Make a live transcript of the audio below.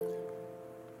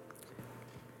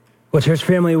Well, church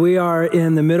family, we are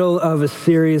in the middle of a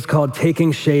series called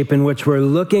Taking Shape, in which we're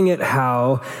looking at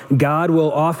how God will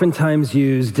oftentimes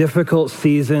use difficult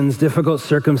seasons, difficult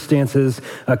circumstances,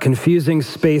 confusing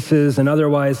spaces, and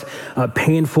otherwise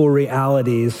painful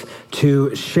realities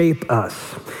to shape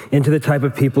us into the type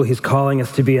of people he's calling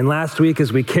us to be. And last week,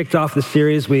 as we kicked off the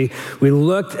series, we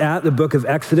looked at the book of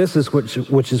Exodus,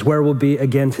 which is where we'll be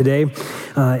again today,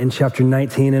 in chapter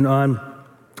 19 and on.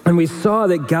 And we saw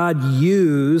that God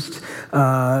used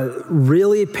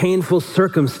really painful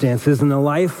circumstances in the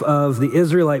life of the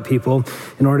Israelite people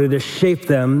in order to shape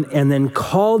them, and then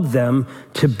called them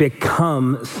to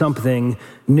become something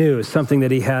new, something that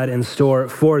he had in store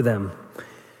for them.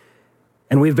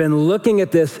 And we've been looking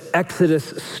at this Exodus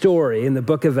story in the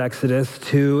book of Exodus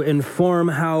to inform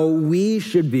how we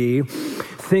should be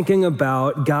thinking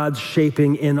about God's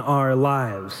shaping in our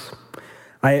lives.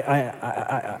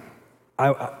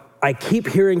 I keep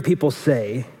hearing people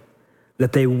say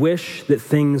that they wish that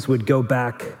things would go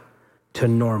back to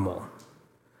normal.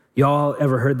 Y'all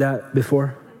ever heard that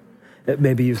before?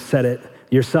 Maybe you've said it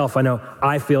yourself. I know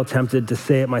I feel tempted to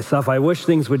say it myself. I wish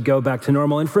things would go back to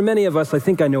normal. And for many of us, I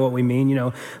think I know what we mean,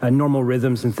 normal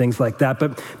rhythms and things like that.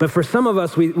 But for some of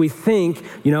us, we think,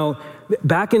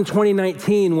 back in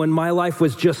 2019 when my life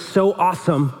was just so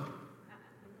awesome,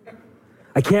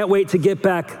 I can't wait to get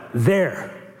back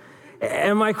there.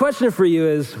 And my question for you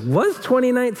is, was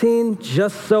 2019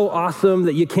 just so awesome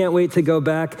that you can't wait to go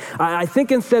back? I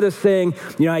think instead of saying,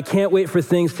 I can't wait for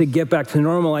things to get back to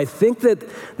normal, I think that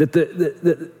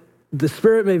the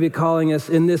Spirit may be calling us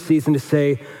in this season to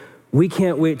say, we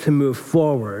can't wait to move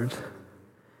forward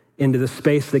into the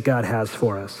space that God has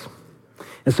for us.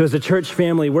 And so as a church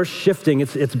family, we're shifting.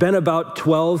 It's been about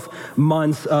 12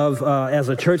 months of, as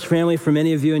a church family, for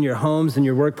many of you in your homes and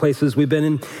your workplaces, we've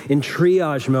been in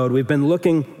triage mode. We've been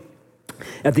looking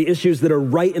at the issues that are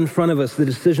right in front of us, the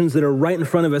decisions that are right in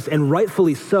front of us, and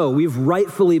rightfully so. We've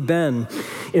rightfully been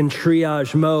in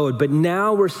triage mode, but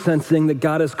now we're sensing that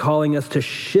God is calling us to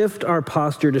shift our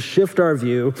posture, to shift our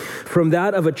view from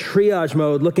that of a triage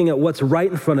mode, looking at what's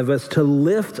right in front of us, to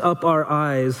lift up our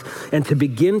eyes and to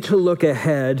begin to look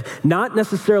ahead, not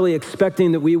necessarily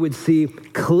expecting that we would see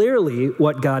clearly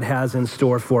what God has in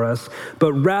store for us,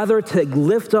 but rather to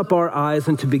lift up our eyes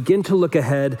and to begin to look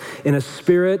ahead in a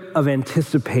spirit of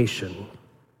anticipation.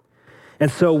 And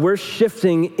so we're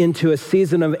shifting into a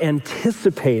season of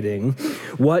anticipating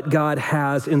what God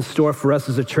has in store for us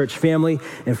as a church family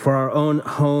and for our own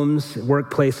homes,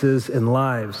 workplaces, and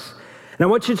lives. And I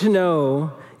want you to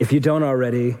know, if you don't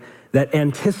already, that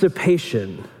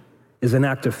anticipation is an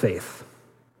act of faith.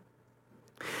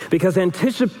 Because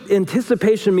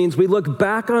anticipation means we look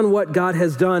back on what God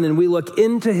has done and we look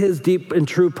into his deep and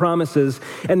true promises,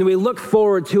 and then we look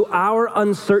forward to our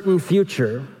uncertain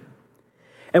future,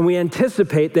 and we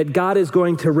anticipate that God is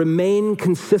going to remain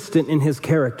consistent in his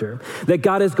character, that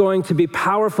God is going to be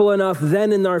powerful enough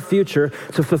then in our future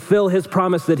to fulfill his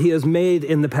promise that he has made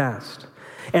in the past.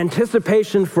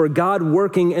 Anticipation for God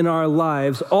working in our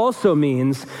lives also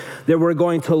means that we're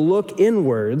going to look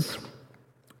inwards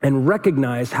and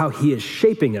recognize how he is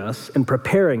shaping us and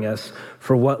preparing us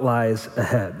for what lies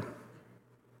ahead.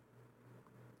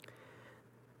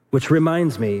 Which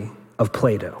reminds me of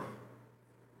Play-Doh.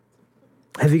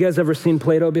 Have you guys ever seen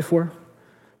Play-Doh before?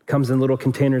 It comes in little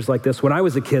containers like this. When I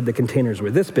was a kid, the containers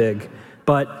were this big,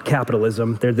 but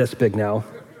capitalism, they're this big now.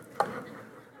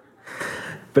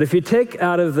 But if you take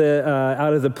out of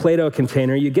the Play-Doh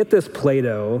container, you get this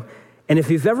Play-Doh. And if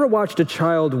you've ever watched a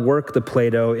child work the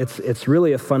Play-Doh, it's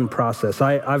really a fun process.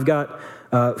 I've got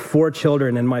 4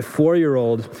 children, and my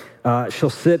 4-year-old, she'll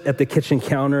sit at the kitchen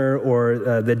counter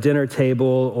or the dinner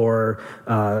table or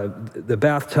the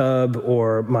bathtub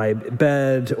or my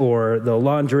bed or the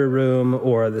laundry room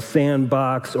or the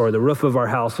sandbox or the roof of our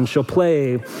house, and she'll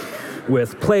play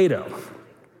with Play-Doh.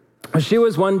 She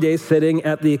was one day sitting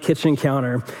at the kitchen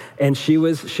counter, and she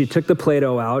took the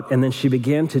Play-Doh out, and then she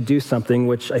began to do something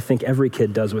which I think every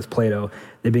kid does with Play-Doh.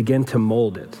 They begin to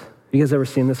mold it. You guys ever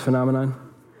seen this phenomenon?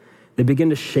 They begin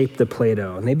to shape the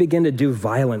Play-Doh, and they begin to do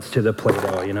violence to the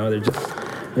Play-Doh.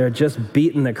 They're just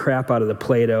beating the crap out of the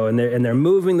Play-Doh, and they're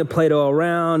moving the Play-Doh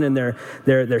around, and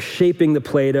they're shaping the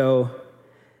Play-Doh.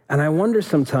 And I wonder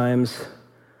sometimes,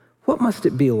 what must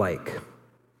it be like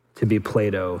to be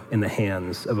Play-Doh in the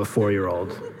hands of a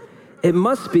 4-year-old? It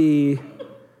must be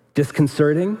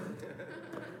disconcerting.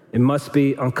 It must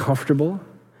be uncomfortable.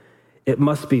 It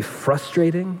must be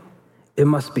frustrating. It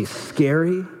must be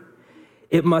scary.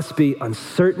 It must be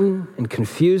uncertain and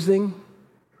confusing.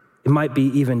 It might be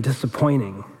even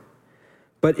disappointing.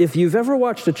 But if you've ever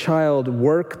watched a child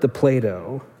work the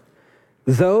Play-Doh,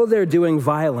 Though they're doing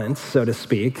violence, so to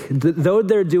speak, though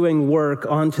they're doing work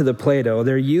onto the Play-Doh,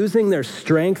 they're using their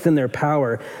strength and their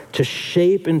power to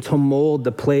shape and to mold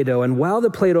the Play-Doh. And while the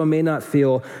Play-Doh may not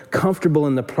feel comfortable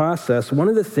in the process, one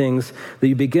of the things that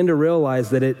you begin to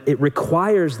realize that it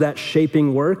requires that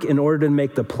shaping work in order to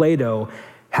make the Play-Doh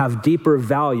have deeper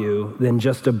value than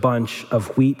just a bunch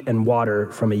of wheat and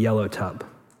water from a yellow tub.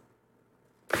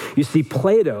 You see,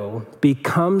 Play-Doh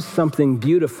becomes something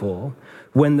beautiful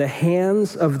when the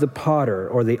hands of the potter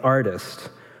or the artist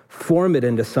form it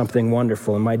into something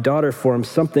wonderful. And my daughter formed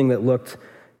something that looked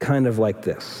kind of like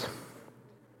this.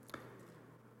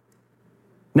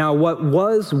 Now, what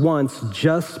was once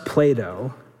just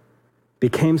Play-Doh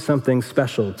became something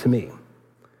special to me.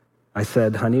 I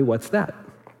said, "Honey, what's that?"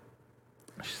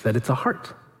 She said, "It's a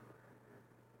heart."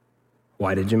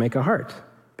 "Why did you make a heart?"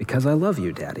 "Because I love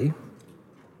you, Daddy."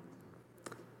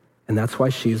 And that's why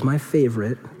she's my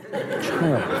favorite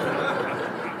child.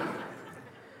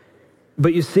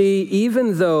 But you see,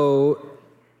 even though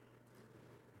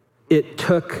it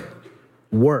took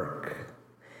work,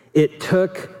 it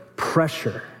took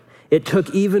pressure, it took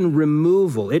even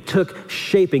removal, it took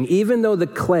shaping, even though the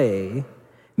clay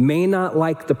may not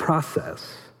like the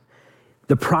process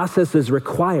is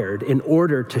required in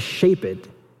order to shape it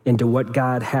into what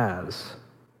God has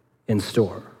in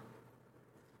store.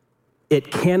 It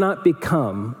cannot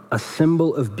become a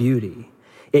symbol of beauty.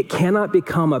 It cannot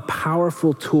become a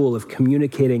powerful tool of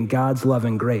communicating God's love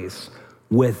and grace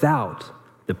without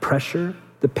the pressure,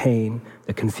 the pain,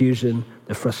 the confusion,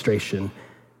 the frustration,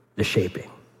 the shaping.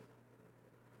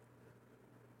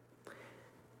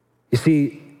 You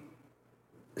see,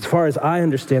 as far as I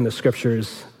understand the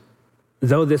scriptures,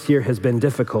 though this year has been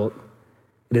difficult,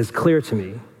 it is clear to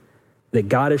me that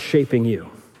God is shaping you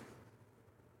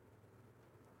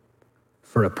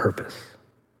for a purpose.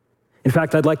 In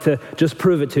fact, I'd like to just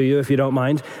prove it to you, if you don't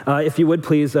mind. If you would,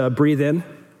 please breathe in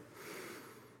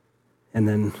and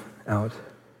then out.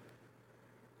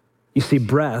 You see,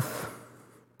 breath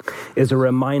is a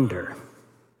reminder,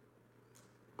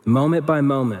 moment by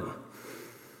moment.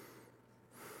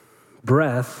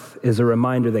 Breath is a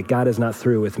reminder that God is not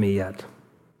through with me yet.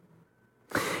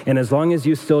 And as long as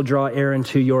you still draw air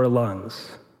into your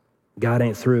lungs, God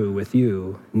ain't through with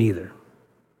you neither.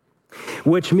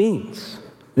 Which means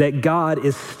that God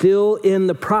is still in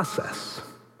the process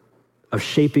of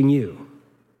shaping you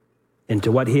into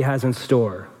what he has in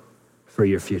store for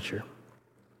your future.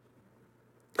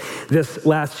 This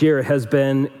last year has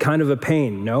been kind of a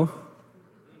pain, no?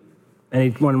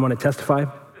 Anyone want to testify?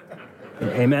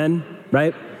 Amen,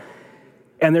 right?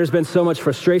 And there's been so much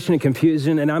frustration and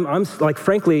confusion, and I'm like,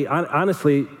 frankly,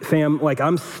 honestly, fam, like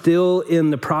I'm still in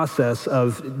the process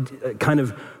of kind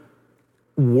of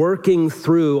working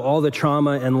through all the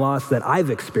trauma and loss that I've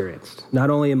experienced,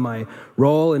 not only in my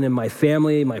role and in my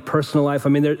family, my personal life. I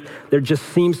mean, there just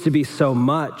seems to be so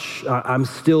much. I'm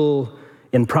still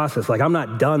in process. Like, I'm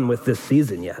not done with this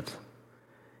season yet.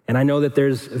 And I know that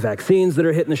there's vaccines that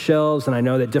are hitting the shelves, and I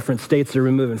know that different states are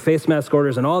removing face mask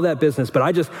orders and all that business, but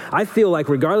I feel like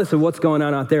regardless of what's going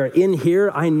on out there, in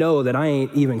here, I know that I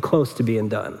ain't even close to being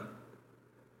done.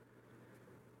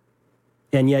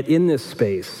 And yet in this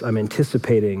space, I'm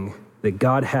anticipating that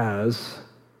God has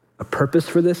a purpose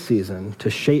for this season to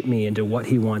shape me into what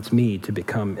he wants me to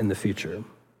become in the future.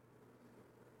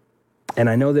 And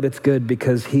I know that it's good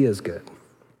because he is good.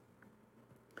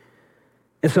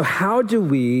 And so how do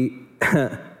we,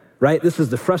 right? This is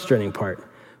the frustrating part.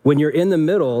 When you're in the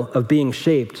middle of being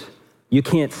shaped, you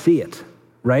can't see it,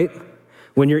 right?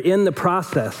 When you're in the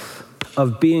process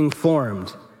of being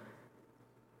formed,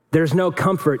 there's no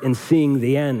comfort in seeing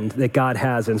the end that God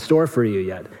has in store for you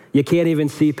yet. You can't even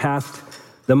see past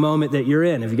the moment that you're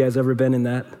in. Have you guys ever been in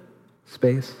that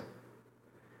space?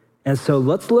 And so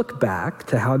let's look back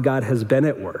to how God has been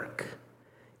at work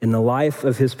in the life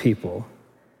of his people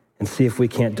and see if we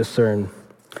can't discern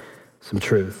some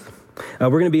truth. We're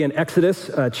going to be in Exodus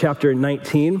chapter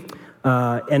 19.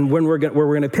 And where we're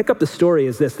going to pick up the story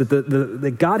is this,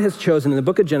 that God has chosen, in the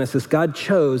book of Genesis, God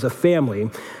chose a family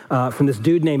from this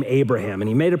dude named Abraham. And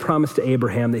he made a promise to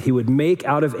Abraham that he would make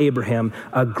out of Abraham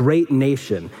a great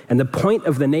nation. And the point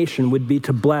of the nation would be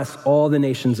to bless all the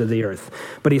nations of the earth.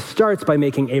 But he starts by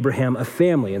making Abraham a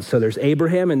family. And so there's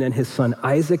Abraham, and then his son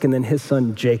Isaac, and then his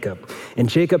son Jacob. And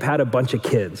Jacob had a bunch of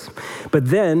kids. But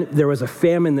then there was a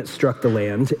famine that struck the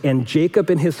land, and Jacob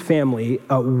and his family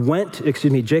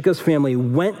Jacob's family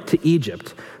went to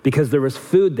Egypt because there was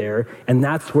food there, and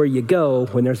that's where you go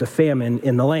when there's a famine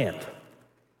in the land.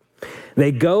 And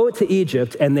They go to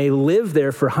Egypt and they live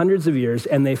there for hundreds of years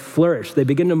and they flourish. They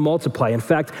begin to multiply. In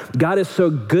fact, God is so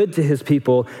good to his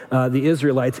people, the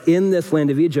Israelites, in this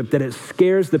land of Egypt that it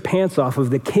scares the pants off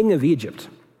of the king of Egypt.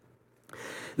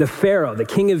 The Pharaoh, the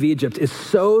king of Egypt, is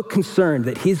so concerned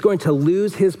that he's going to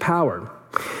lose his power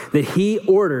that he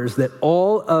orders that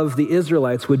all of the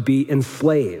Israelites would be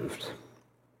enslaved.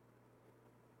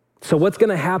 So what's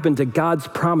going to happen to God's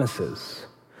promises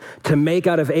to make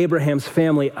out of Abraham's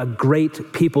family a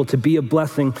great people, to be a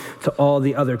blessing to all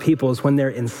the other peoples when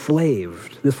they're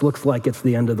enslaved? This looks like it's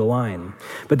the end of the line.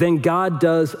 But then God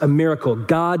does a miracle.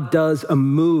 God does a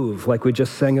move, like we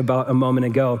just sang about a moment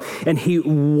ago. And he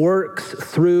works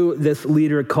through this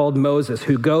leader called Moses,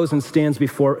 who goes and stands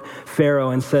before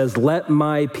Pharaoh and says, "Let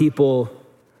my people..."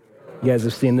 You guys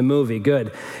have seen the movie,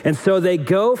 good. And so they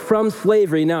go from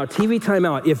slavery. Now, TV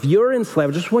timeout. If you're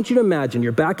enslaved, I just want you to imagine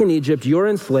you're back in Egypt, you're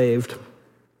enslaved,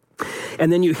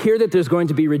 and then you hear that there's going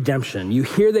to be redemption. You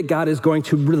hear that God is going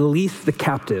to release the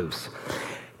captives.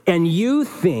 And you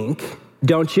think,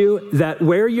 don't you, that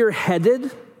where you're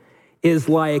headed is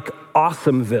like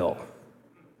Awesomeville,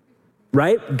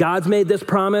 right? God's made this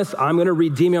promise. I'm going to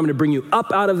redeem you. I'm going to bring you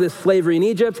up out of this slavery in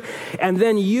Egypt. And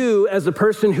then you, as a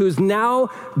person who's now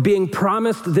being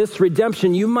promised this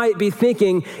redemption, you might be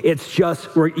thinking it's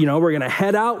just, we're going to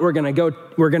head out. We're going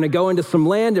to go into some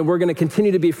land and we're going to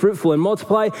continue to be fruitful and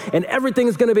multiply and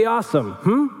everything's going to be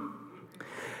awesome.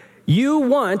 You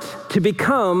want to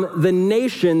become the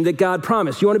nation that God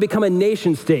promised. You want to become a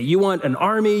nation state. You want an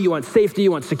army, you want safety,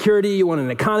 you want security, you want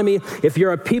an economy. If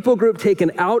you're a people group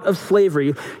taken out of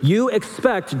slavery, you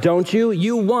expect, don't you?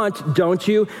 You want, don't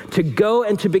you, to go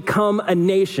and to become a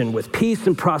nation with peace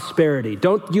and prosperity.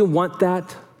 Don't you want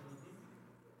that?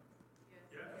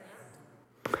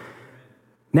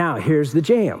 Now, here's the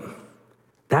jam.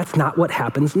 That's not what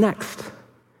happens next.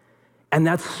 And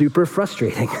that's super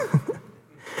frustrating.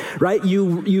 Right?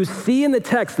 You see in the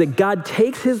text that God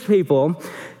takes his people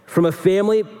from a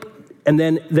family and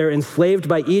then they're enslaved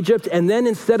by Egypt. And then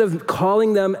instead of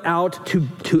calling them out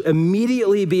to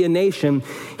immediately be a nation,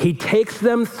 he takes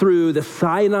them through the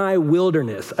Sinai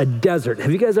wilderness, a desert.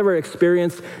 Have you guys ever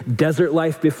experienced desert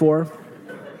life before?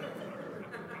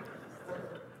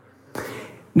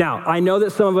 Now, I know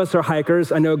that some of us are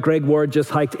hikers. I know Greg Ward just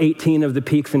hiked 18 of the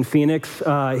peaks in Phoenix.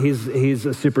 He's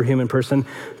a superhuman person,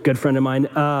 good friend of mine.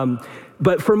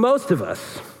 But for most of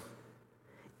us,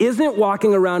 isn't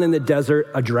walking around in the desert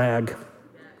a drag?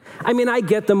 I mean, I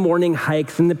get the morning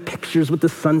hikes and the pictures with the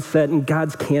sunset and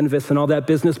God's canvas and all that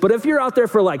business. But if you're out there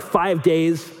for like 5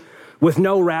 days with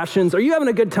no rations, are you having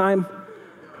a good time?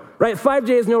 Right? 5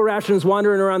 days, no rations,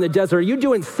 wandering around the desert. Are you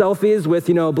doing selfies with,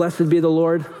 blessed be the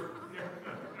Lord?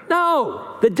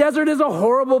 No, the desert is a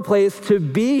horrible place to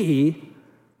be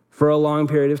for a long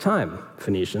period of time,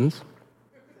 Phoenicians.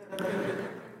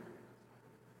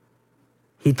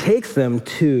 He takes them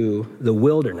to the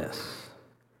wilderness,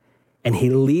 and he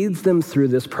leads them through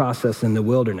this process in the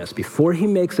wilderness before he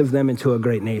makes of them into a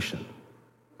great nation.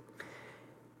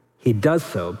 He does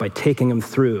so by taking them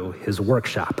through his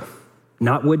workshop.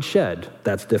 Not woodshed,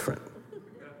 that's different.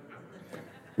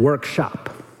 Workshop.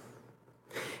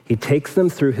 He takes them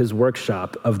through his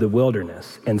workshop of the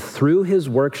wilderness. And through his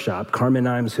workshop, Carmen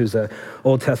Imes, who's an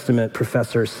Old Testament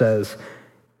professor, says,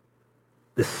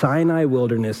 the Sinai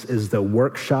wilderness is the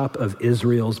workshop of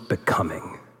Israel's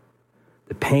becoming.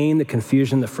 The pain, the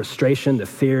confusion, the frustration, the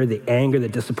fear, the anger, the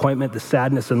disappointment, the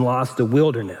sadness and loss, the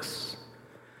wilderness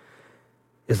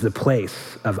is the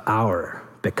place of our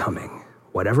becoming.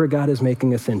 Whatever God is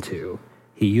making us into,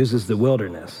 he uses the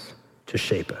wilderness to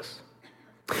shape us.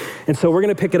 And so we're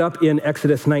going to pick it up in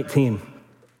Exodus 19.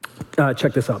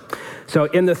 Check this out. So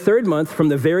in the 3rd month, from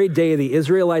the very day the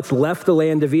Israelites left the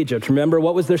land of Egypt, remember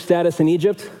what was their status in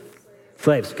Egypt?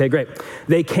 Slaves. Okay, great.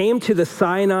 They came to the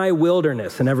Sinai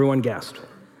wilderness, and everyone gasped,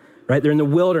 right? They're in the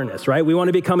wilderness, right? We want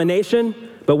to become a nation,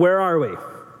 but where are we?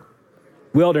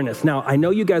 Wilderness. Now, I know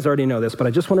you guys already know this, but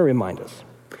I just want to remind us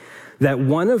that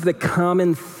one of the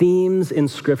common themes in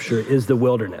Scripture is the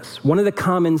wilderness. One of the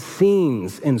common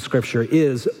scenes in Scripture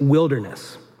is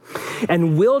wilderness.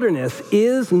 And wilderness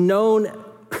is known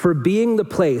for being the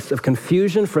place of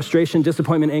confusion, frustration,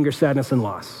 disappointment, anger, sadness, and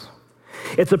loss.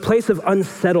 It's a place of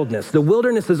unsettledness. The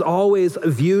wilderness is always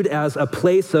viewed as a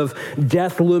place of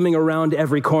death looming around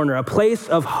every corner, a place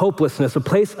of hopelessness, a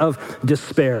place of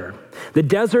despair. The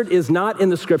desert is not in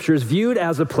the Scriptures viewed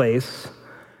as a place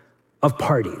of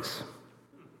parties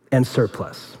and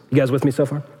surplus. You guys with me so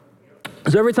far?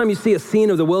 So every time you see a scene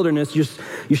of the wilderness, you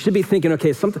should be thinking,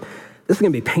 okay, this is going to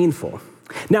be painful.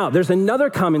 Now, there's another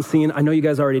common scene. I know you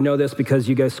guys already know this because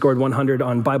you guys scored 100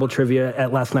 on Bible trivia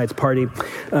at last night's party.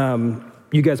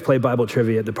 You guys play Bible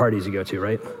trivia at the parties you go to,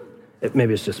 right?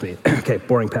 Maybe it's just me. Okay,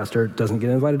 boring pastor doesn't get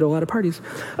invited to a lot of parties.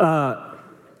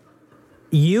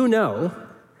 You know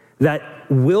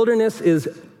that wilderness is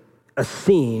a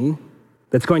scene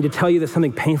that's going to tell you that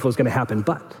something painful is going to happen,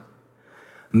 but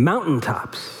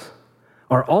mountaintops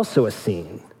are also a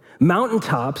scene.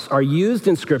 Mountaintops are used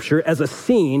in Scripture as a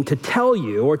scene to tell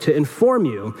you or to inform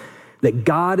you that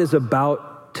God is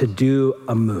about to do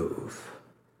a move,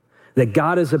 that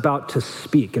God is about to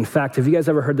speak. In fact, have you guys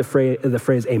ever heard the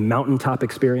phrase a mountaintop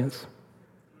experience?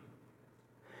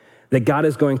 That God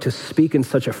is going to speak in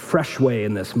such a fresh way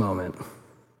in this moment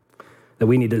that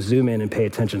we need to zoom in and pay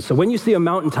attention. So when you see a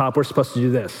mountaintop, we're supposed to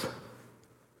do this.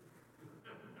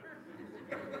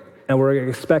 And we're going to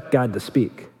expect God to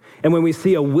speak. And when we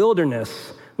see a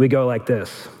wilderness, we go like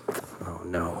this. Oh,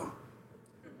 no.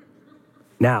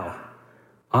 Now,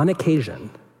 on occasion,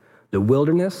 the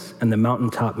wilderness and the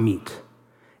mountaintop meet.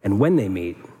 And when they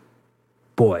meet,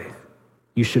 boy,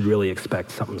 you should really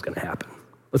expect something's going to happen.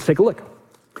 Let's take a look.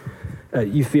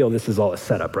 You feel this is all a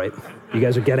setup, right? You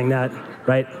guys are getting that,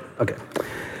 right? Okay.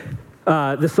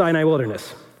 The Sinai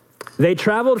wilderness. They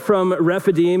traveled from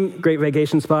Rephidim, great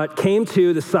vacation spot, came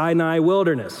to the Sinai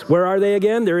wilderness. Where are they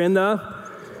again? They're in the,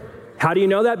 how do you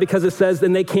know that? Because it says,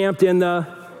 then they camped in the,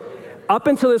 up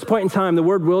until this point in time, the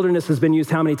word wilderness has been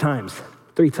used how many times?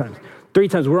 3 times. 3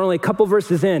 times. We're only a couple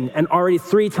verses in, and already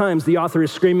 3 times the author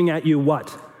is screaming at you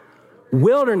what?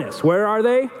 Wilderness. Where are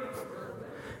they?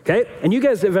 Okay, and you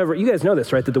guys know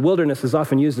this, right? That the wilderness is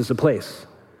often used as a place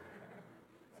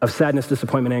of sadness,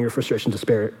 disappointment, anger, frustration,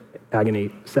 despair,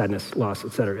 agony, sadness, loss,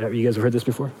 etc. You guys have heard this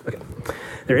before? Okay.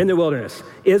 They're in the wilderness.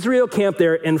 Israel camped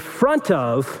there in front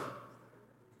of,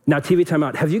 now TV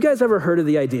timeout. Have you guys ever heard of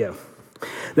the idea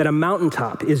that a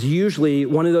mountaintop is usually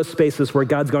one of those spaces where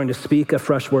God's going to speak a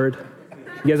fresh word?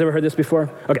 You guys ever heard this before?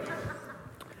 Okay.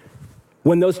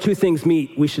 When those 2 things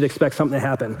meet, we should expect something to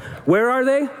happen. Where are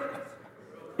they?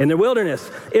 In the wilderness.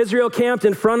 Israel camped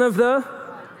in front of the,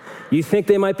 you think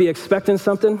they might be expecting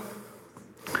something?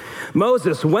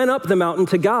 Moses went up the mountain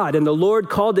to God, and the Lord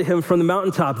called to him from the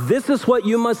mountaintop. This is what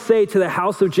you must say to the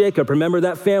house of Jacob. Remember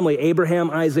that family, Abraham,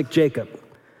 Isaac, Jacob,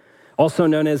 also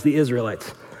known as the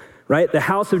Israelites, right? The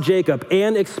house of Jacob,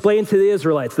 and explain to the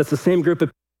Israelites, that's the same group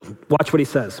of people. Watch what he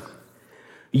says.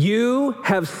 You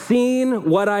have seen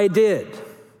what I did.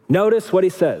 Notice what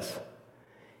he says.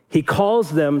 He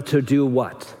calls them to do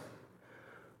what?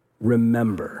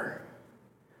 Remember.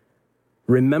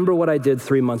 Remember what I did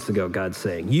 3 months ago, God's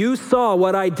saying. You saw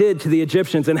what I did to the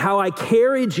Egyptians and how I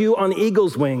carried you on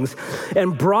eagle's wings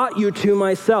and brought you to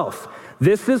myself.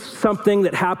 This is something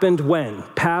that happened when?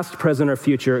 Past, present, or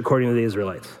future, according to the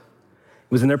Israelites. It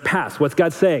was in their past. What's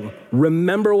God saying?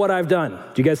 Remember what I've done.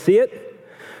 Do you guys see it?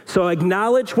 So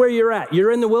acknowledge where you're at.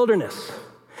 You're in the wilderness.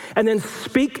 And then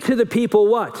speak to the people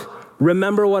what?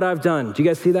 Remember what I've done. Do you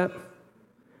guys see that?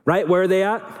 Right? Where are they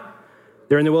at?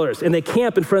 They're in the wilderness. And they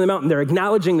camp in front of the mountain. They're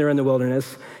acknowledging they're in the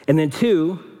wilderness. And then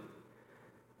 2,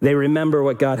 they remember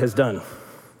what God has done.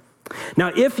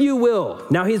 Now, if you will,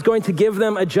 now he's going to give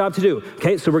them a job to do.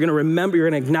 Okay, so we're going to remember, you're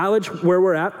going to acknowledge where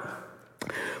we're at.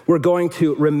 We're going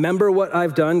to remember what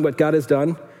I've done, what God has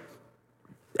done.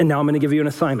 And now I'm going to give you an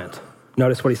assignment.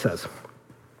 Notice what he says.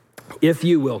 If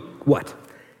you will, what?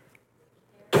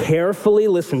 Carefully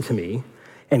listen to me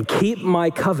and keep my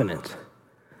covenant.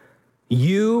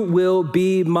 You will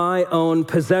be my own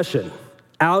possession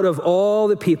out of all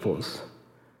the peoples.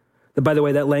 By the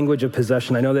way, that language of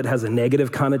possession, I know that has a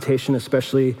negative connotation,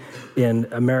 especially in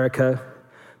America,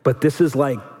 but this is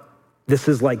like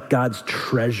God's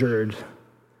treasured,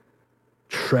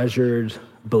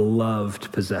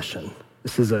 beloved possession.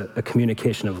 This is a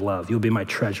communication of love. You'll be my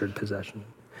treasured possession.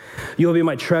 You will be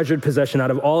my treasured possession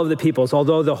out of all of the peoples,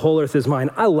 although the whole earth is mine.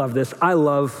 I love this. I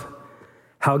love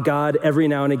how God, every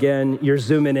now and again, you're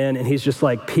zooming in, and he's just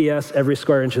like, P.S., every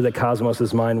square inch of the cosmos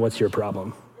is mine. What's your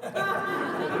problem?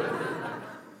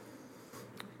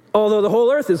 Although the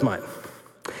whole earth is mine.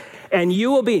 And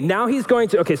you will be. Now he's going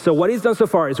to, okay, so what he's done so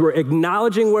far is we're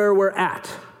acknowledging where we're at.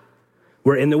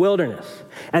 We're in the wilderness.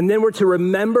 And then we're to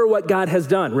remember what God has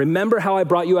done. Remember how I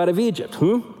brought you out of Egypt.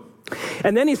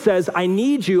 And then he says, I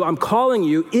need you, I'm calling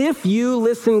you. If you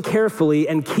listen carefully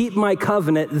and keep my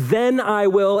covenant, then I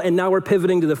will. And now we're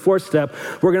pivoting to the 4th step.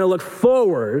 We're going to look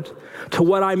forward to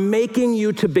what I'm making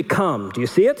you to become. Do you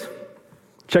see it?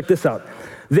 Check this out.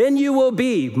 Then you will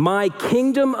be my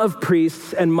kingdom of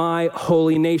priests and my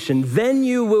holy nation. Then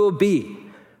you will be,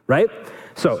 right?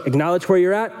 So acknowledge where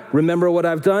you're at. Remember what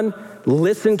I've done.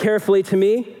 Listen carefully to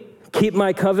me. Keep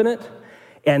my covenant.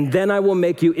 And then I will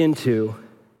make you into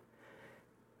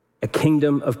a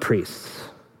kingdom of priests.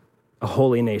 a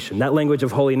holy nation. That language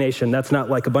of holy nation, that's not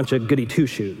like a bunch of goody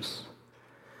two-shoes.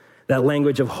 That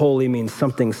language of holy means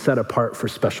something set apart for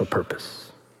special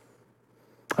purpose.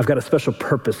 I've got a special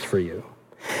purpose for you.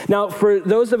 Now, for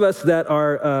those of us that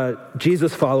are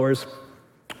Jesus followers,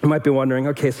 you might be wondering,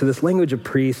 okay, so this language of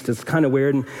priest is kind of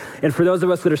weird. And for those of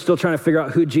us that are still trying to figure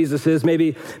out who Jesus is,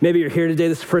 maybe you're here today,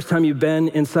 this is the first time you've been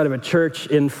inside of a church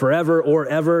in forever or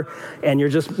ever, and you're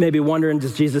just maybe wondering,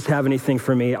 does Jesus have anything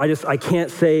for me? I can't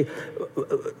say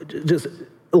just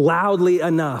loudly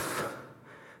enough,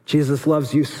 Jesus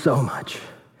loves you so much.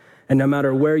 And no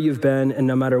matter where you've been and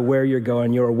no matter where you're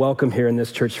going, you are welcome here in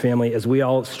this church family as we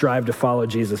all strive to follow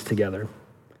Jesus together.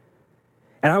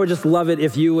 And I would just love it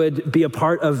if you would be a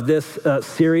part of this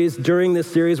series. During this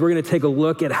series, we're going to take a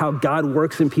look at how God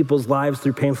works in people's lives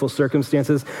through painful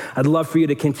circumstances. I'd love for you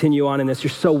to continue on in this.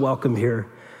 You're so welcome here.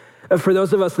 For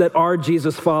those of us that are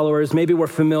Jesus followers, maybe we're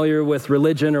familiar with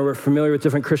religion or we're familiar with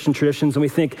different Christian traditions, and we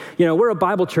think, we're a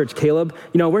Bible church, Caleb.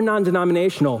 We're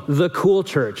non-denominational, the cool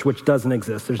church, which doesn't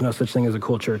exist. There's no such thing as a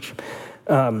cool church.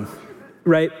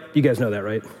 Right? You guys know that,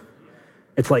 right?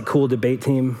 It's like cool debate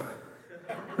team.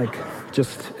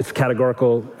 It's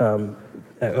categorical.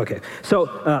 Okay.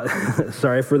 So,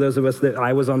 sorry for those of us that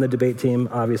I was on the debate team,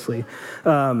 obviously.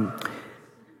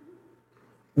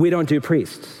 We don't do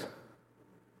priests,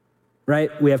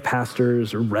 right? We have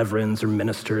pastors or reverends or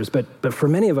ministers, but for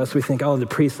many of us, we think, the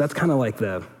priest, that's kind of like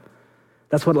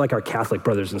that's what like our Catholic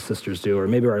brothers and sisters do, or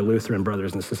maybe our Lutheran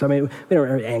brothers and sisters. I mean,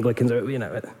 we're Anglicans,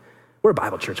 we're a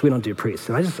Bible church. We don't do priests.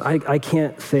 And I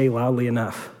can't say loudly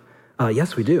enough,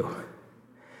 yes, we do.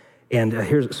 And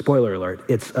here's a spoiler alert,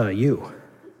 it's you.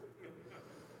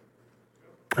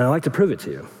 And I'd like to prove it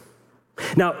to you.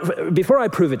 Now, before I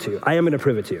prove it to you, I am going to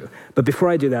prove it to you. But before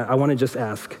I do that, I want to just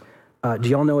ask, do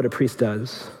y'all know what a priest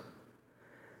does?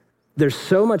 There's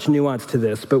so much nuance to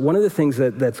this, but one of the things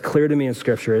that's clear to me in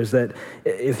Scripture is that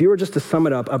if you were just to sum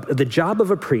it up, the job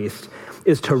of a priest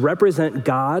is to represent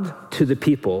God to the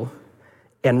people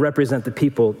and represent the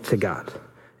people to God.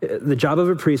 The job of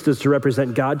a priest is to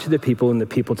represent God to the people and the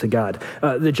people to God.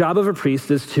 The job of a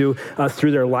priest is to, through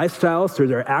their lifestyle, through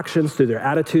their actions, through their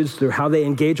attitudes, through how they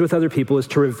engage with other people, is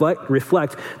to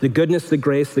reflect the goodness, the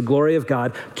grace, the glory of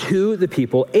God to the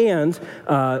people, and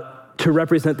to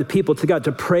represent the people to God,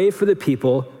 to pray for the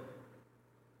people,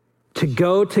 to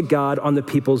go to God on the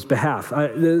people's behalf.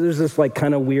 There's this like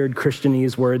kind of weird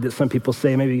Christianese word that some people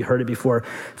say, maybe you heard it before.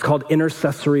 It's called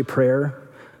intercessory prayer.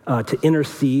 To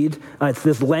intercede. It's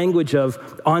this language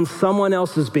of, on someone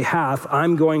else's behalf,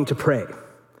 I'm going to pray.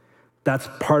 That's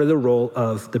part of the role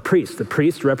of the priest. The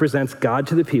priest represents God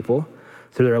to the people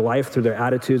through their life, through their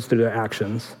attitudes, through their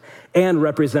actions, and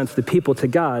represents the people to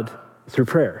God through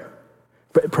prayer.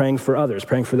 Praying for others,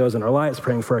 praying for those in our lives,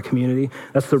 praying for our community.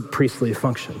 That's the priestly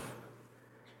function.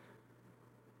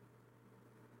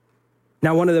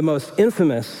 Now, one of the most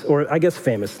infamous, or I guess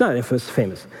famous, not infamous,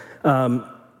 famous,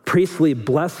 priestly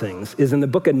blessings is in the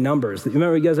book of Numbers. You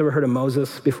remember, you guys ever heard of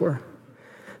Moses before?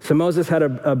 So Moses had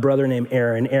a brother named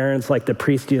Aaron. Aaron's like the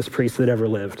priestiest priest that ever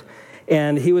lived.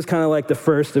 And he was kind of like the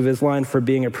first of his line for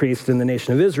being a priest in the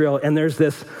nation of Israel. And there's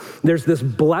this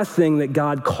blessing that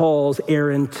God calls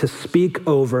Aaron to speak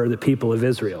over the people of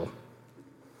Israel.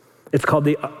 It's called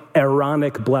the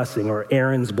Aaronic blessing, or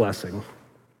Aaron's blessing.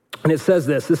 And it says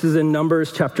this is in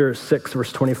Numbers chapter 6,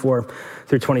 verse 24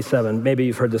 through 27. Maybe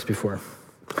you've heard this before.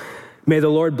 May the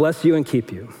Lord bless you and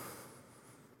keep you.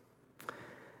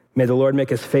 May the Lord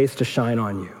make his face to shine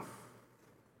on you.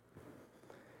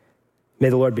 May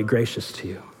the Lord be gracious to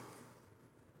you.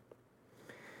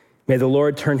 May the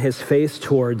Lord turn his face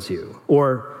towards you,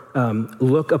 or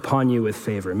look upon you with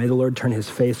favor. May the Lord turn his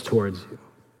face towards you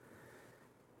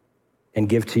and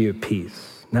give to you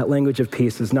peace. And that language of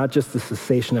peace is not just the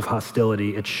cessation of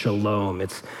hostility, it's shalom.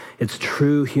 It's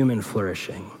true human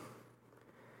flourishing.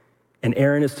 And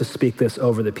Aaron is to speak this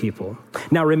over the people.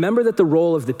 Now, remember that the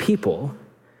role of the people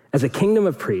as a kingdom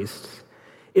of priests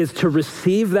is to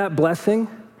receive that blessing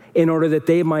in order that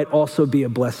they might also be a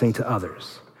blessing to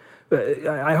others.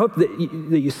 I hope that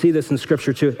you see this in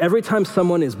Scripture too. Every time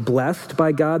someone is blessed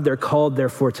by God, they're called,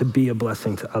 therefore, to be a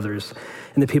blessing to others.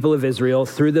 And the people of Israel,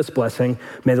 through this blessing,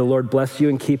 may the Lord bless you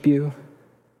and keep you.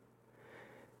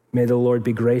 May the Lord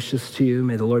be gracious to you.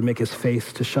 May the Lord make his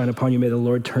face to shine upon you. May the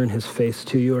Lord turn his face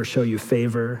to you or show you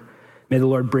favor. May the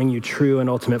Lord bring you true and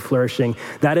ultimate flourishing.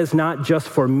 That is not just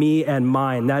for me and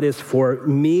mine. That is for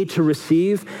me to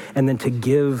receive and then to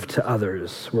give to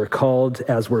others. We're called,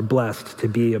 as we're blessed, to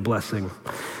be a blessing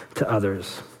to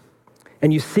others.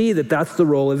 And you see that that's the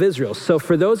role of Israel. So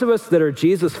for those of us that are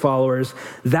Jesus followers,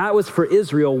 that was for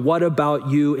Israel. What about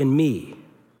you and me?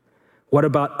 What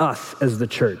about us as the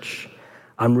church?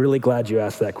 I'm really glad you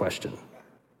asked that question.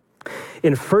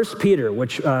 In 1 Peter,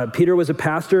 which Peter was a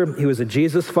pastor, he was a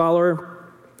Jesus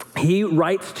follower, he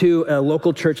writes to a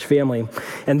local church family,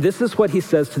 and this is what he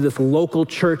says to this local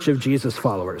church of Jesus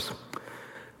followers.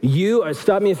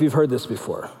 Stop me if you've heard this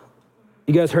before.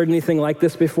 You guys heard anything like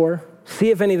this before? See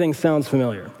if anything sounds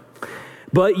familiar.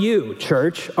 But you,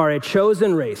 church, are a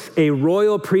chosen race, a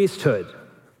royal priesthood,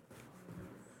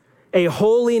 a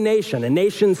holy nation, a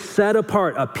nation set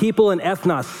apart, a people and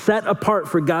ethnos set apart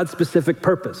for God's specific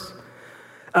purpose,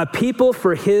 a people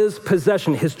for his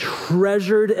possession, his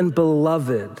treasured and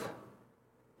beloved.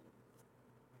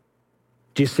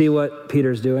 Do you see what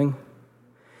Peter's doing?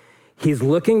 He's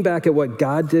looking back at what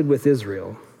God did with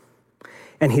Israel,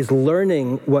 and he's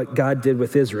learning what God did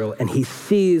with Israel, and he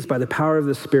sees by the power of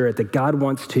the Spirit that God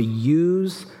wants to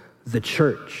use the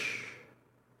church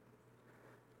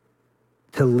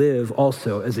to live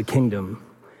also as a kingdom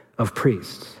of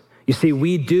priests. You see,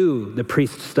 we do the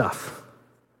priest stuff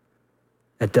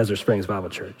at Desert Springs Bible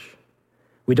Church.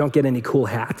 We don't get any cool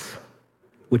hats,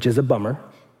 which is a bummer.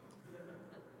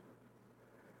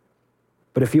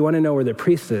 But if you want to know where the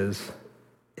priest is,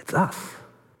 it's us.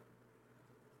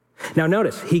 Now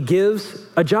notice, he gives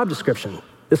a job description.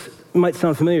 This might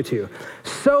sound familiar to you.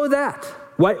 So that,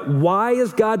 why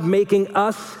is God making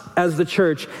us as the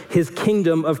church his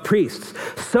kingdom of priests?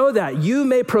 So that you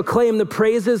may proclaim the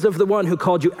praises of the one who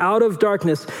called you out of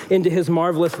darkness into his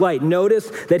marvelous light. Notice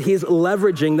that he's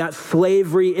leveraging that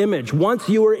slavery image. Once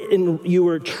you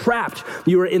were trapped,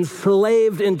 you were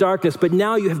enslaved in darkness, but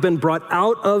now you have been brought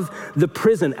out of the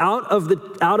prison, out of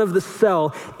the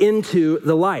cell into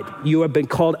the light. You have been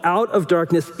called out of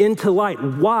darkness into light.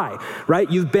 Why? Right?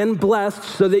 You've been blessed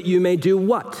so that you may do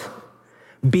what?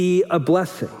 Be a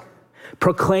blessing.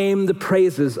 Proclaim the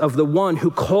praises of the one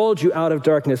who called you out of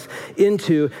darkness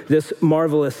into this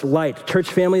marvelous light.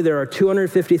 Church family, there are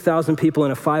 250,000 people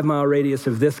in a 5-mile radius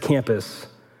of this campus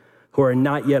who are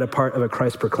not yet a part of a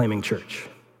Christ-proclaiming church.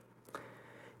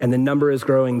 And the number is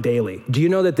growing daily. Do you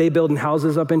know that they building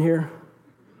houses up in here?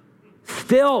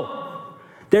 This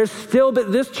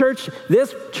church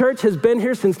has been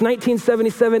here since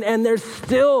 1977, and they're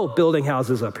still building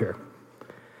houses up here.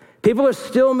 People are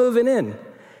still moving in.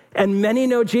 And many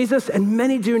know Jesus and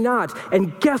many do not.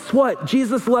 And guess what?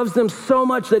 Jesus loves them so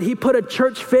much that he put a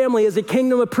church family as a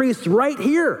kingdom of priests right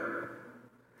here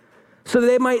so that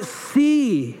they might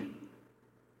see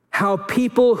how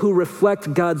people who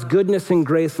reflect God's goodness and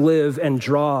grace live and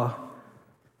draw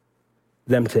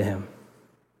them to him.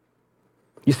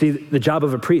 You see, the job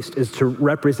of a priest is to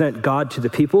represent God to the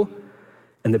people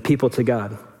and the people to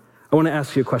God. I want to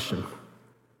ask you a question.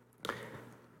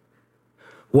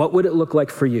 What would it look like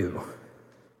for you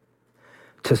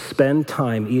to spend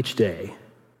time each day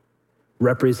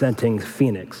representing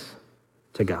Phoenix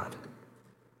to God?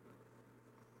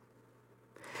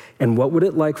 And what would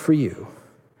it like for you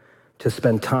to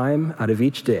spend time out of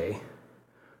each day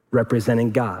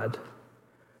representing God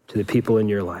to the people in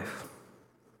your life?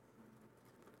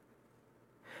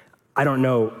 I don't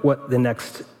know what the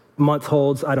next month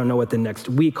holds. I don't know what the next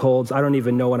week holds. I don't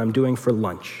even know what I'm doing for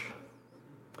lunch.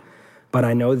 But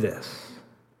I know this.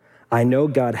 I know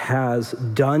God has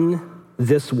done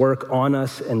this work on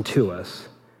us and to us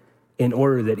in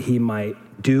order that he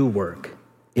might do work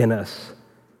in us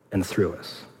and through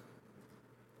us.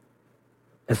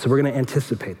 And so we're going to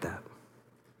anticipate that.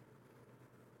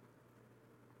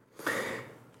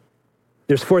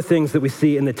 There's 4 things that we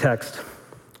see in the text.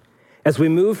 As we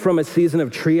move from a season of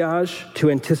triage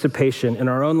to anticipation in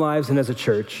our own lives and as a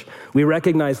church, we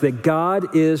recognize that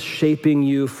God is shaping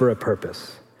you for a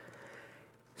purpose.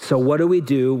 So what do we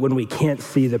do when we can't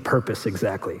see the purpose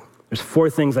exactly? There's 4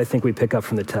 things I think we pick up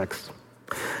from the text.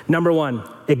 Number 1,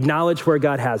 acknowledge where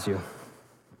God has you.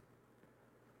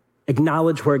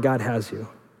 Acknowledge where God has you.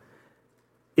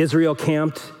 Israel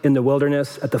camped in the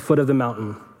wilderness at the foot of the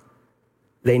mountain.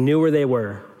 They knew where they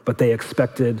were, but they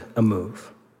expected a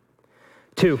move.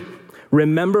 2,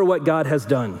 remember what God has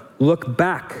done. Look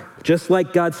back, just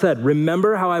like God said,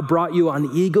 remember how I brought you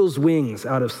on eagle's wings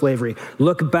out of slavery.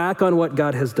 Look back on what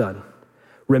God has done.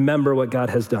 Remember what God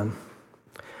has done.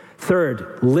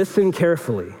 3rd, listen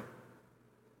carefully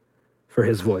for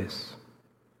his voice.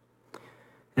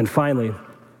 And finally,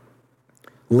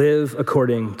 live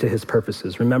according to his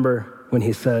purposes. Remember when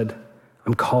he said,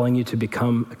 I'm calling you to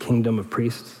become a kingdom of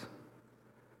priests?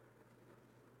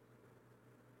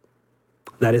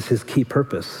 That is his key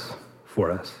purpose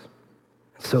for us.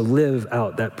 So live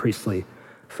out that priestly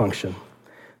function.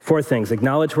 4 things,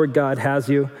 acknowledge where God has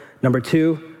you. Number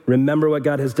 2, remember what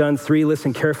God has done. 3,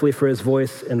 listen carefully for his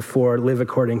voice. And 4, live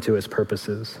according to his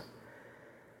purposes.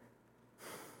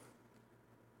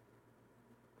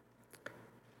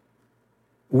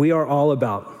 We are all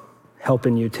about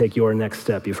helping you take your next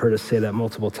step. You've heard us say that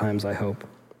multiple times, I hope.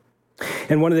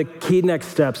 And one of the key next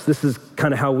steps, this is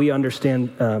kind of how we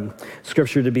understand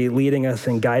Scripture to be leading us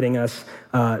and guiding us,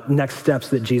 next steps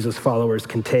that Jesus followers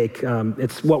can take.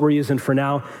 It's what we're using for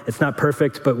now. It's not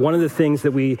perfect, but one of the things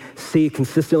that we see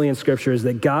consistently in Scripture is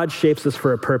that God shapes us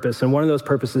for a purpose, and one of those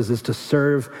purposes is to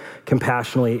serve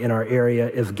compassionately in our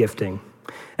area of gifting.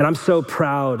 And I'm so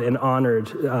proud and honored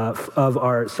of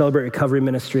our Celebrate Recovery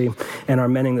ministry and our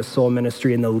Mending the Soul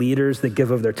ministry and the leaders that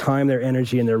give of their time, their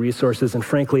energy, and their resources, and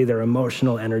frankly, their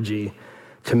emotional energy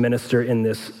to minister in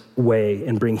this way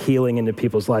and bring healing into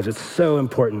people's lives. It's so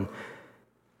important.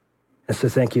 And so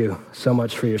thank you so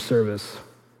much for your service.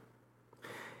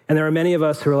 And there are many of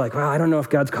us who are like, well, I don't know if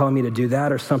God's calling me to do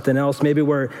that or something else. Maybe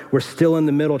we're still in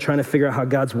the middle trying to figure out how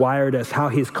God's wired us, how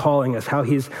he's calling us, how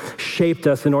he's shaped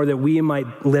us in order that we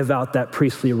might live out that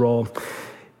priestly role.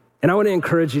 And I want to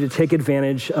encourage you to take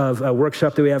advantage of a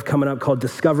workshop that we have coming up called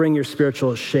Discovering Your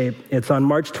Spiritual Shape. It's on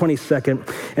March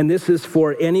 22nd, and this is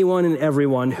for anyone and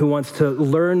everyone who wants to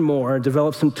learn more,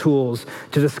 develop some tools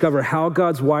to discover how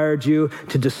God's wired you,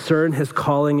 to discern his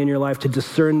calling in your life, to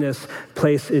discern this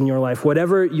place in your life.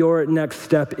 Whatever your next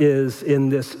step is in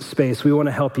this space, we want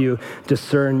to help you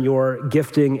discern your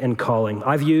gifting and calling.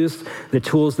 I've used the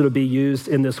tools that will be used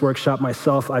in this workshop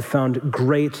myself. I've found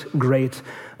great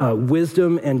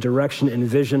wisdom and direction and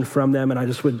vision from them, and I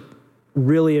just would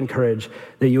really encourage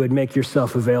that you would make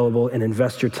yourself available and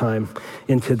invest your time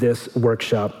into this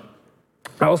workshop.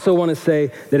 I also want to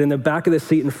say that in the back of the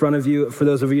seat in front of you, for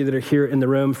those of you that are here in the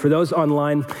room, for those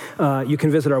online, you can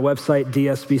visit our website,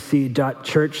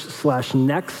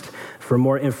 dsbc.church/next for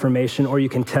more information, or you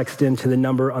can text into the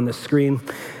number on the screen.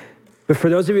 But for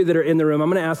those of you that are in the room,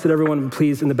 I'm going to ask that everyone,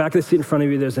 please, in the back of the seat in front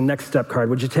of you, there's a next step card.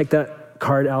 Would you take that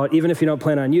card out, even if you don't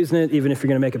plan on using it, even if you're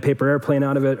going to make a paper airplane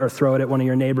out of it or throw it at one of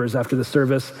your neighbors after the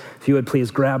service? If you would please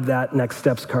grab that next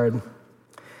steps card.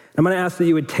 I'm going to ask that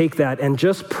you would take that and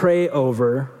just pray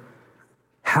over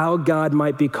how God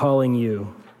might be calling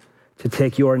you to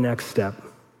take your next step.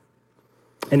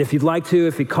 And if you'd like to,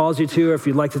 if he calls you to, or if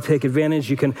you'd like to take advantage,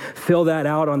 you can fill that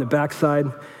out on the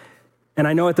backside. And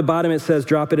I know at the bottom it says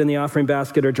drop it in the offering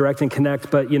basket or direct and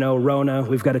connect, but Rona,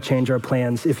 we've got to change our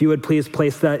plans. If you would please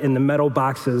place that in the metal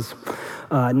boxes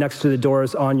next to the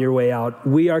doors on your way out.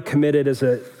 We are committed as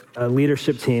a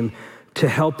leadership team to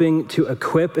helping to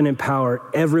equip and empower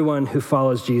everyone who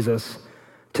follows Jesus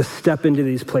to step into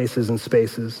these places and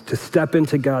spaces, to step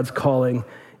into God's calling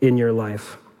in your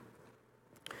life.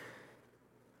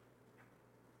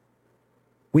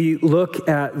 We look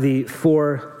at the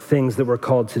 4 things that we're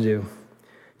called to do: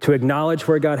 to acknowledge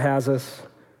where God has us,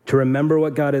 to remember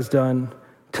what God has done,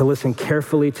 to listen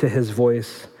carefully to his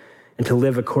voice, and to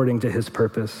live according to his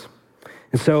purpose.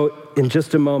 And so in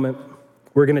just a moment,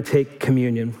 we're going to take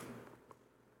communion.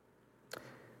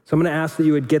 So I'm going to ask that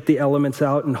you would get the elements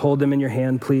out and hold them in your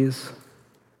hand, please.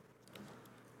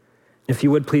 If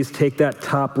you would please take that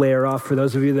top layer off. For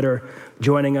those of you that are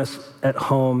joining us at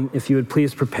home, if you would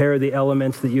please prepare the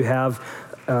elements that you have,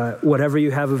 whatever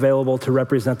you have available to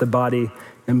represent the body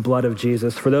and blood of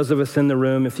Jesus. For those of us in the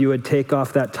room, if you would take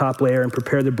off that top layer and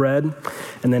prepare the bread,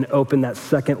 and then open that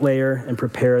second layer and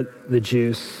prepare the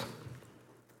juice.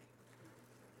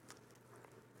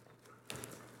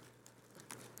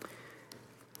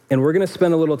 And we're going to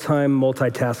spend a little time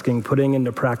multitasking, putting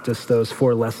into practice those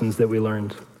 4 lessons that we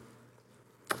learned.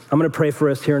 I'm going to pray for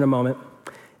us here in a moment,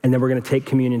 and then we're going to take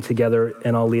communion together,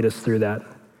 and I'll lead us through that.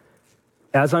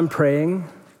 As I'm praying,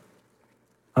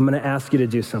 I'm going to ask you to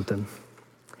do something.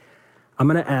 I'm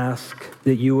going to ask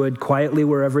that you would quietly,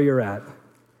 wherever you're at,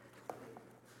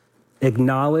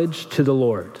 acknowledge to the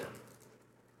Lord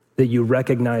that you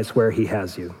recognize where he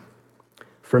has you.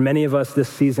 For many of us, this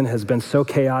season has been so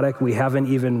chaotic, we haven't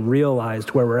even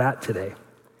realized where we're at today.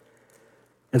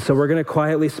 And so we're going to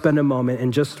quietly spend a moment,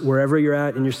 and just wherever you're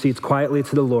at in your seats, quietly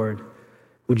to the Lord,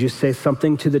 would you say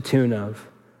something to the tune of,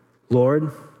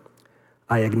 Lord,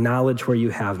 I acknowledge where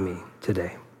you have me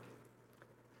today.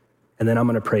 And then I'm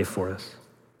going to pray for us.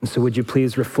 And so would you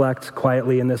please reflect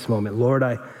quietly in this moment, Lord,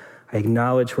 I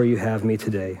acknowledge where you have me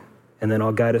today. And then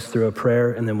I'll guide us through a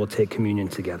prayer, and then we'll take communion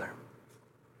together.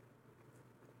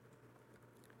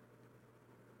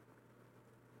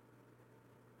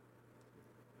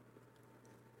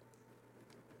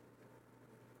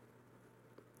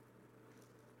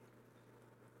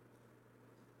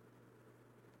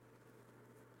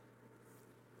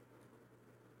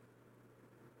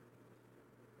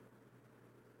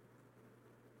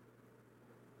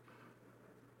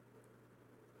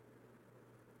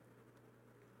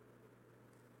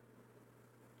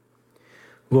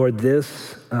 Lord,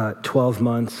 this 12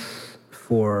 months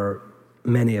for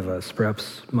many of us,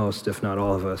 perhaps most, if not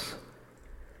all of us,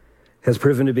 has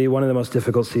proven to be one of the most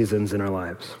difficult seasons in our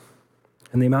lives.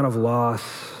 And the amount of loss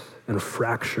and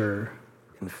fracture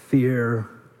and fear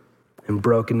and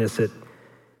brokenness, it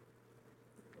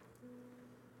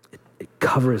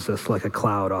covers us like a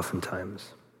cloud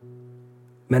oftentimes.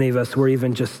 Many of us,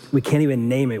 we can't even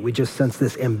name it. We just sense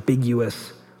this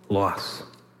ambiguous loss.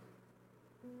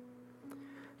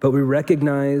 But we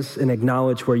recognize and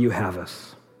acknowledge where you have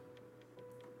us.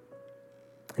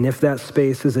 And if that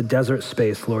space is a desert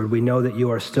space, Lord, we know that you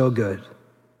are still good.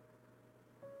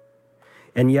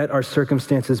 And yet our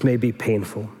circumstances may be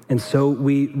painful. And so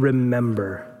we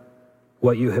remember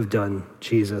what you have done,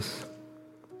 Jesus,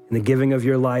 in the giving of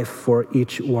your life for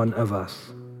each one of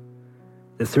us.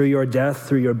 That through your death,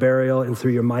 through your burial, and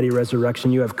through your mighty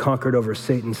resurrection, you have conquered over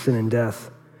Satan, sin, and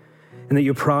death. And that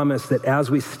you promise that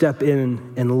as we step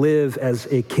in and live as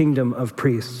a kingdom of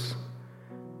priests,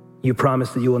 you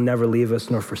promise that you will never leave us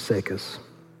nor forsake us.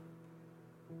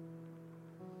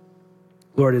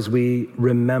 Lord, as we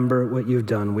remember what you've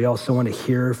done, we also want to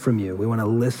hear from you. We want to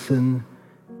listen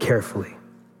carefully.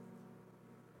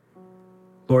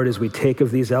 Lord, as we take of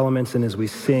these elements and as we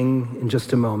sing in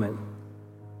just a moment,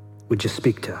 would you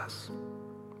speak to us?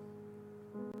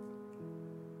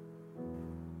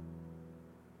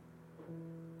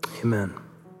 Amen.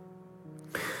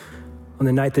 On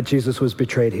the night that Jesus was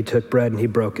betrayed, he took bread and he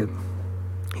broke it.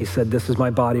 He said, "This is my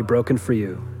body broken for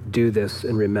you. Do this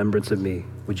in remembrance of me."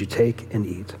 Would you take and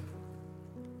eat?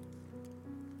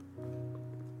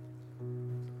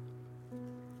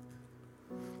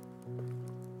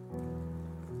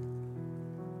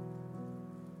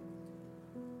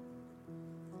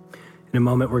 In a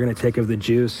moment, we're going to take of the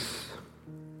juice.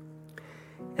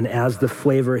 And as the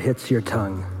flavor hits your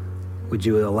tongue, would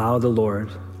you allow the Lord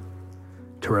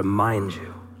to remind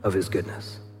you of his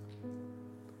goodness?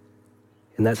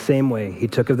 In that same way, he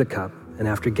took of the cup, and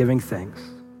after giving thanks,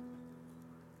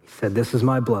 he said, "This is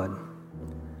my blood,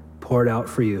 poured out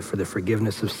for you for the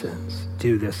forgiveness of sins.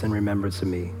 Do this in remembrance of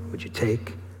me." Would you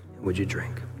take and would you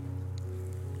drink?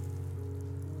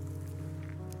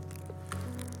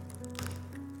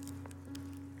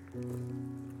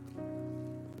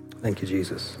 Thank you,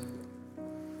 Jesus.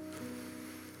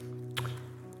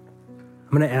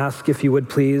 I'm going to ask if you would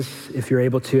please, if you're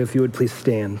able to, if you would please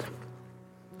stand.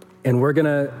 And we're going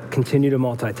to continue to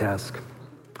multitask.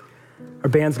 Our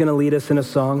band's going to lead us in a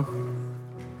song.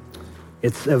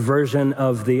 It's a version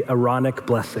of the Aaronic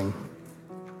blessing.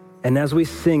 And as we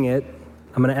sing it,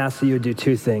 I'm going to ask that you would do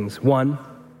two things. One,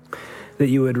 that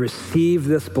you would receive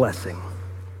this blessing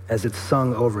as it's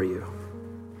sung over you.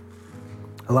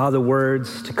 Allow the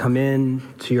words to come in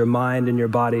to your mind and your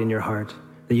body and your heart,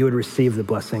 that you would receive the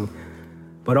blessing.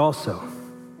 But also,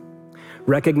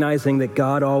 recognizing that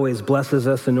God always blesses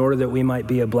us in order that we might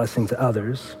be a blessing to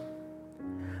others,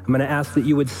 I'm going to ask that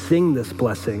you would sing this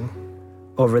blessing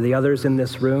over the others in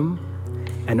this room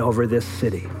and over this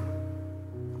city.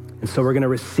 And so we're going to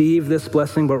receive this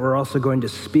blessing, but we're also going to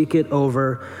speak it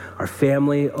over our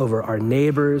family, over our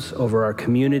neighbors, over our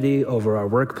community, over our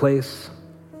workplace.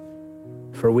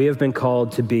 For we have been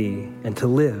called to be and to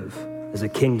live as a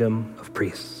kingdom of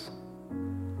priests.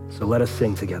 So let us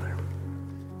sing together.